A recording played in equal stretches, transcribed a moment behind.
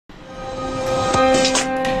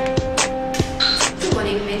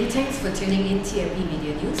for tuning in TFB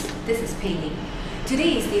Media News. This is Pei Ling.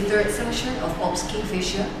 Today is the third session of Ops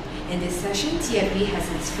KingFisher. In this session, TFB has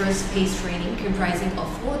its first pace training comprising of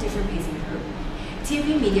 4 different pacing groups.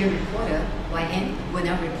 TFB Media reporter YN will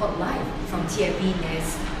now report live from TFB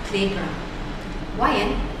NES Playground.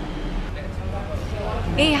 YN.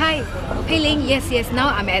 Hey, hi. Pei Ling, yes, now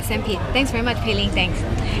I'm at St. Pete. Thanks very much, Pei Ling, thanks.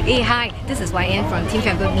 Hey, hi, this is YN from Team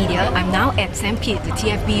FatBird Media. I'm now at St. Pete, the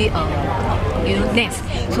TFB NES.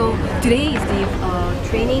 So today is the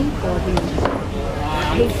training for the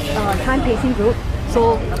time pacing group.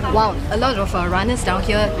 So, wow, a lot of runners down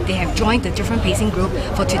here, they have joined the different pacing group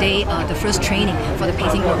for today, the first training for the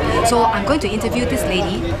pacing group. So I'm going to interview this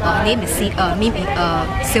lady, name is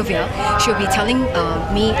Sylvia. She'll be telling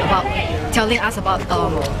us about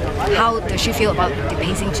how does she feel about the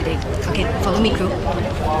pacing today. Okay, follow me, crew.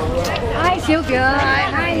 Hi, Sylvia.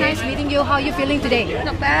 Hi, nice meeting you. How are you feeling today?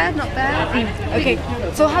 Not bad. Okay,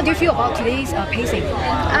 so how do you feel about today's pacing?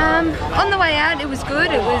 On the way out, it was good.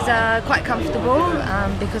 It was quite comfortable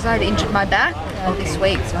because I had injured my back this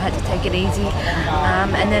week, so I had to take it easy.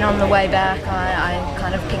 And then on the way back, I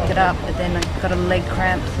kind of picked it up, but then I got a leg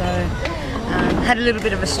cramp, so had a little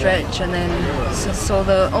bit of a stretch, and then saw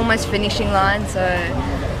the almost finishing line. So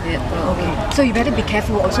yeah. Okay. So you better be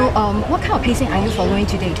careful. Also, what kind of pacing are you following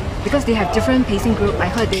today? Because they have different pacing group. I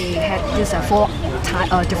heard they had this 4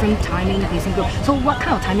 different timing pacing group. So what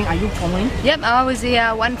kind of timing are you following? Yep, I was the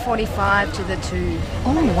 1:45 to the 2.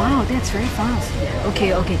 Oh wow, that's very fast.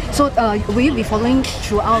 Okay. So will you be following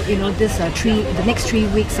throughout? This the next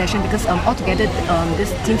 3-week session? Because altogether, this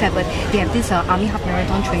Team FatBird, they have this Army Half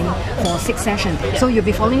Marathon training for 6 sessions. Yep. So you'll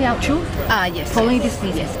be following out through? Yes. Following this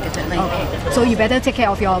piece? Yes, definitely. Okay. So you better take care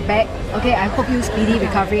of your back. Okay, I hope you speedy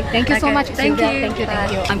recovery. Thank you so much, Thank Sylvia. you.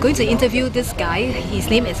 Thank you. I'm going to interview this guy. His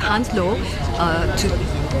name is Hans Loh. To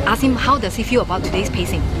ask him how does he feel about today's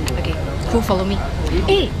pacing. Okay, cool. Follow me.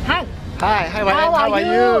 Hey, Han. Hi, Ryan. How are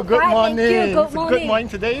you? Good morning. Good morning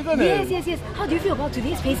today, isn't it? Yes. How do you feel about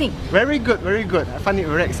today's pacing? Very good. I find it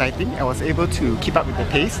very exciting. I was able to keep up with the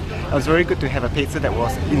pace. It was very good to have a pacer that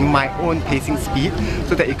was in my own pacing speed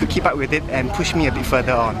so that it could keep up with it and push me a bit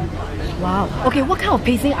further on. Wow. Okay, what kind of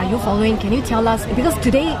pacing are you following? Can you tell us? Because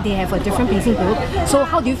today they have a different pacing group. So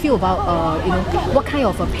how do you feel about what kind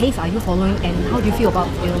of a pace are you following, and how do you feel about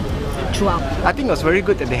throughout? I think it was very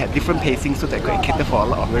good that they had different pacing so that I could cater for a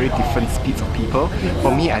lot of very different speeds of people.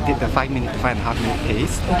 For me, I did the 5-minute to 5.5-minute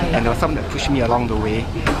pace, and there was some that pushed me along the way,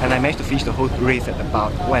 and I managed to finish the whole race at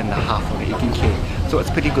about 1.5 for the 18K. So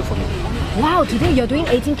it's pretty good for me. Wow, today you're doing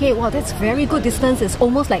 18K. Wow, that's very good distance. It's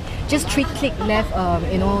almost like just 3 click left,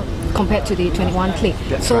 compared to the 21 click.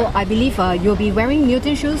 That's so right. I believe you'll be wearing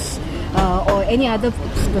Newton shoes or any other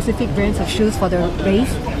specific brands of shoes for the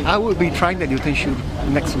race. I will be trying the Newton shoe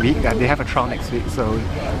next week. They have a trial next week, so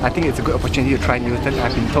I think it's a good opportunity to try Newton.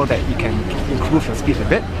 I've been told that you can improve your speed a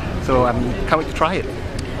bit, so I can't wait to try it.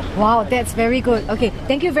 Wow, that's very good. Okay,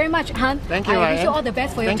 thank you very much, Han. Thank you, I wish you all the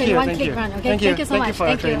best for your 21 click run. Okay, thank you so much. Thank you for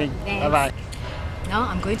your training. Bye bye. Now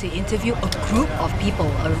I'm going to interview a group of people,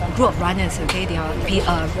 a group of runners. Okay, they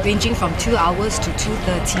are ranging from 2 hours to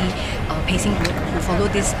 2:30 pacing group who follow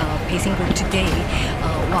this pacing group today.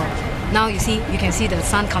 Wow. Now you can see the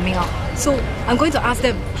sun coming out. So I'm going to ask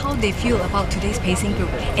them how they feel about today's pacing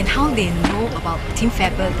group and how they know about Team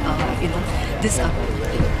FatBird, this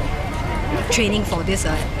training for this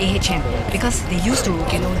AHM, because they used to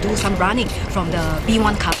do some running from the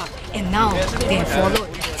B1 car park, and now they have followed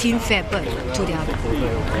Team FatBird to their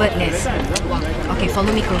bird nest. Wow. Okay,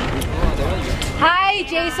 follow me, crew. Hi,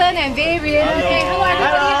 Jason and Varian. Okay, hello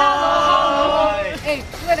everybody. Hello. Hey,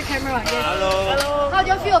 look at the camera. Yes. Hello. How do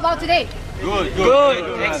you feel about today? Good.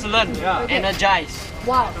 Excellent. Energized.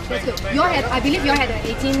 Wow, that's good. I believe you had an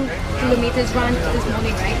 18 kilometers run this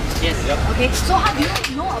morning, right? Yes. Okay, so how do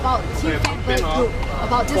you know about Team FatBird group,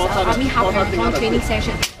 about this Army Half Marathon training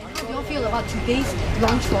session? And how do you feel about today's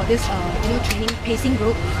launch for this training pacing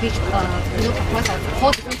group, which comprises of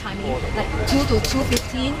 4 different timing, like 2 to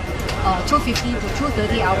 2:15, 2:50 to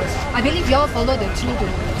 2:30 hours. I believe you all follow the 2 to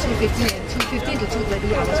 2:15 and 2:15 to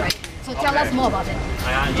 2:30 hours, right? So tell us more about it.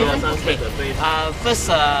 Okay. First,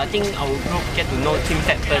 I think our group get to know Team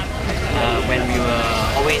FatBird when we were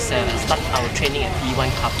always start our training at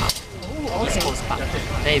B1 car park. East Coast Park.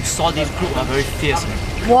 Then we saw this group are very fierce.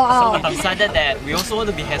 Wow. So we decided that we also want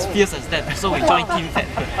to be as fierce as them. So we joined Team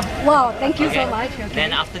FatBird. Wow, thank you so much. Okay.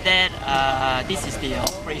 Then after that, this is the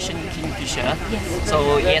Operation KingFisher. Yes.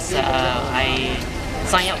 So yes, I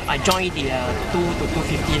signed up. I joined the 2 to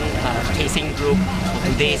 2:15 pacing group.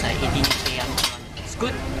 So today is 18K. It's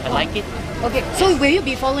good. I like it. Okay, so will you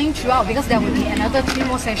be following throughout, because there will be another 3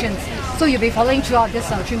 more sessions? So you'll be following throughout this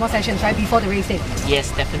 3 more sessions, right, before the race day? Yes,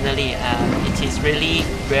 definitely. It is really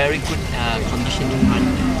very good conditioning run,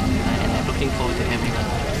 and I'm looking forward to everyone.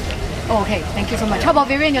 Oh, okay, thank you so much. How about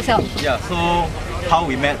Vivian yourself? Yeah, so how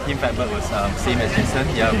we met Team FatBird was same as Jason.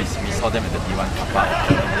 Yeah, we saw them at the P1 car park,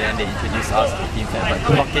 and then they introduced us to Team FatBird.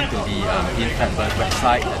 We logged into the Team FatBird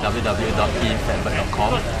website at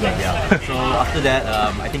www.teamfatbird.com. Yeah. So after that,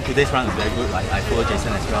 I think today's run was very good. I followed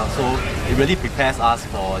Jason as well. So it really prepares us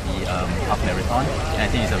for the half marathon, and I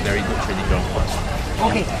think it's a very good training ground for us.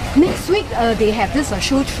 Okay, next week they have this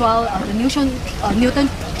shoe trial, the Newton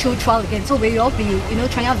shoe trial again. So will you all be,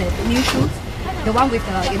 trying out the new shoes? The one with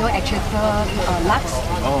the, actuator lugs?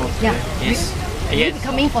 Oh, okay. Yeah. Yes. Will you be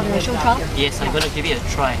coming for the shoe trial? Yes, I'm going to give it a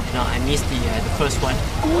try. I missed the first one.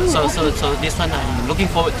 So this one I'm looking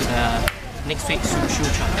forward to the next week's shoe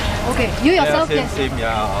trial. Okay, you yourself? Yeah, same.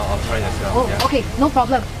 Yeah, I'll try as well. Oh, yeah. okay, no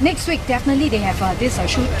problem. Next week, definitely they have this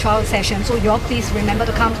shoe trial session. So you all please remember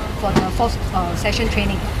to come for the 4th session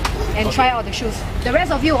training and try out the shoes. The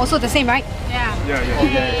rest of you also the same, right? Yeah,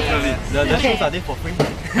 definitely. The Okay. shoes are there for free.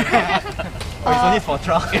 It's only for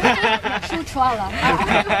trial. Shoe trial,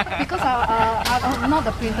 because I'm not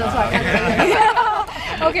the printer, so I can't say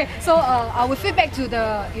it. Okay, so I will feedback to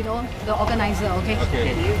the the organizer. Okay.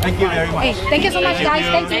 Okay. Thank you very much. Hey, thank you so much, guys.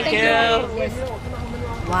 Thank you. Thank you. Yes.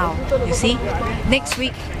 Wow, you see, next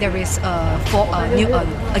week there is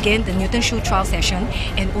again the Newton shoe trial session,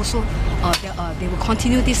 and also they will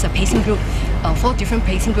continue this pacing group, 4 different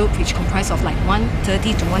pacing groups, which comprise of like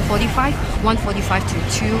 1:30 to 1:45, 1:45 to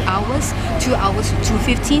 2 hours, 2 hours to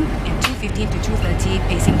 2:15, and 2:15 to 2:30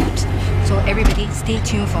 pacing groups. So everybody stay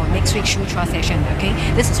tuned for next week's shoe trial session. Okay,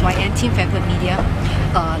 this is YN Team FatBird Media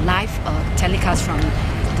live telecast from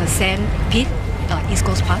the Sand Pit, East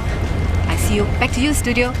Coast Park. I see you. Back to you,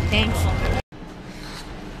 studio. Thanks.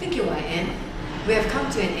 Thank you, YN. We have come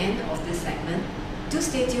to an end of this segment. Do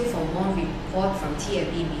stay tuned for more report from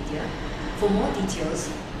TFB Media. For more details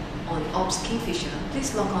on Ops KingFisher,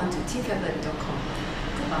 please log on to teamfatbird.com.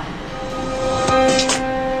 Goodbye.